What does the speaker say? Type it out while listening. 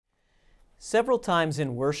Several times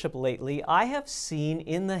in worship lately, I have seen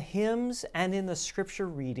in the hymns and in the scripture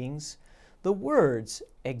readings the words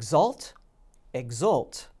exalt,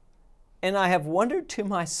 exult. And I have wondered to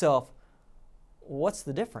myself, what's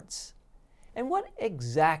the difference? And what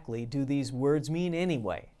exactly do these words mean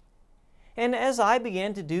anyway? And as I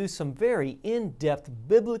began to do some very in-depth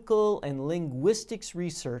biblical and linguistics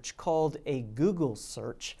research called a Google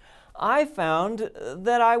search, I found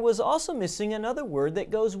that I was also missing another word that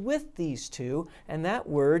goes with these two, and that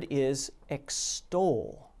word is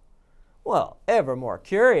extol. Well, ever more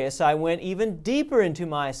curious, I went even deeper into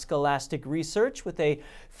my scholastic research with a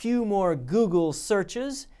few more Google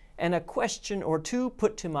searches and a question or two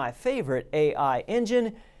put to my favorite AI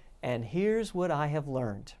engine, and here's what I have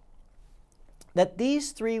learned. That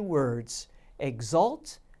these three words,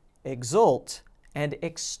 exalt, exult, and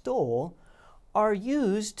extol, are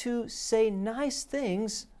used to say nice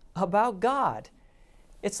things about God.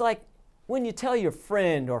 It's like when you tell your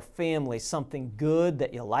friend or family something good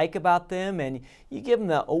that you like about them and you give them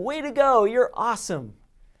the, "Oh, way to go, you're awesome."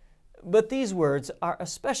 But these words are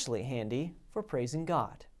especially handy for praising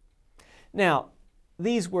God. Now,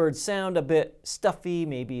 these words sound a bit stuffy,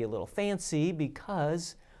 maybe a little fancy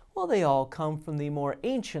because, well, they all come from the more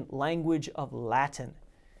ancient language of Latin.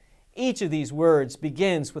 Each of these words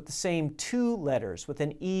begins with the same two letters, with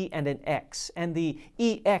an E and an X, and the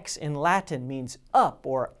EX in Latin means up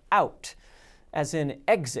or out, as in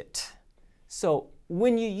exit. So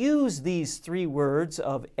when you use these three words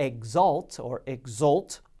of exalt or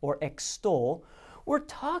exult or extol, we're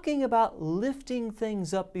talking about lifting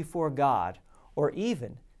things up before God, or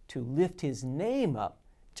even to lift His name up,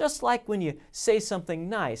 just like when you say something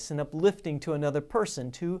nice and uplifting to another person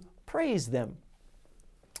to praise them.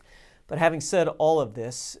 But having said all of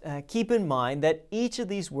this, keep in mind that each of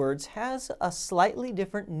these words has a slightly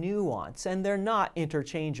different nuance, and they're not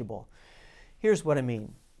interchangeable. Here's what I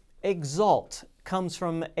mean. Exalt comes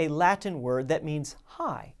from a Latin word that means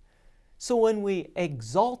high. So when we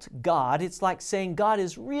exalt God, it's like saying God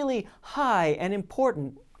is really high and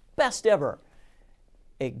important, best ever.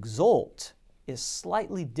 Exult is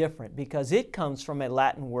slightly different because it comes from a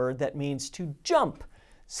Latin word that means to jump.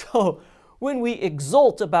 So when we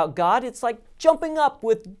exult about God, it's like jumping up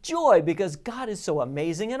with joy because God is so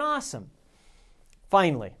amazing and awesome.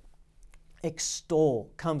 Finally, extol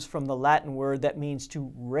comes from the Latin word that means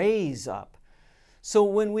to raise up. So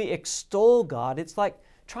when we extol God, it's like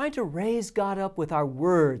trying to raise God up with our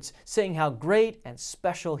words, saying how great and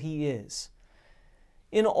special He is.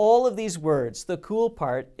 In all of these words, the cool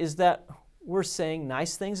part is that we're saying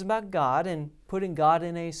nice things about God and putting God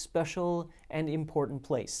in a special and important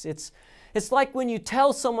place. It's like when you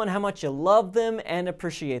tell someone how much you love them and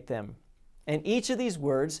appreciate them. And each of these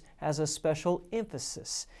words has a special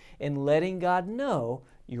emphasis in letting God know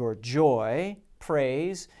your joy,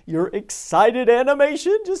 praise, your excited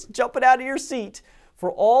animation, just jumping out of your seat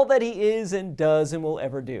for all that He is and does and will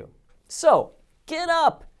ever do. So, get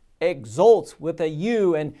up, exult with a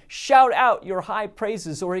U and shout out your high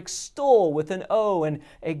praises, or extol with an O and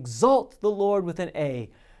exalt the Lord with an A.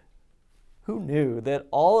 Who knew that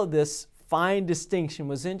all of this fine distinction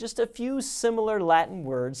was in just a few similar Latin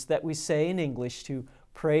words that we say in English to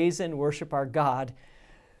praise and worship our God?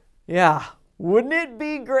 Yeah, wouldn't it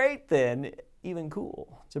be great then, even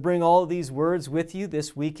cool, to bring all of these words with you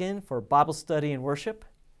this weekend for Bible study and worship?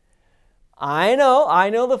 I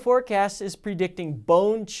know the forecast is predicting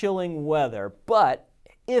bone-chilling weather, but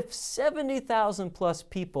if 70,000 plus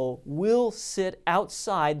people will sit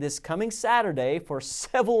outside this coming Saturday for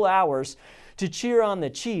several hours to cheer on the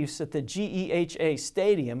Chiefs at the GEHA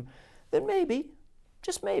Stadium, then maybe,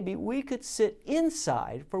 just maybe, we could sit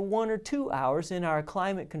inside for 1 or 2 hours in our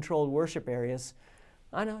climate-controlled worship areas.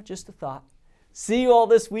 I know, just a thought. See you all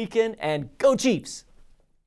this weekend, and go Chiefs!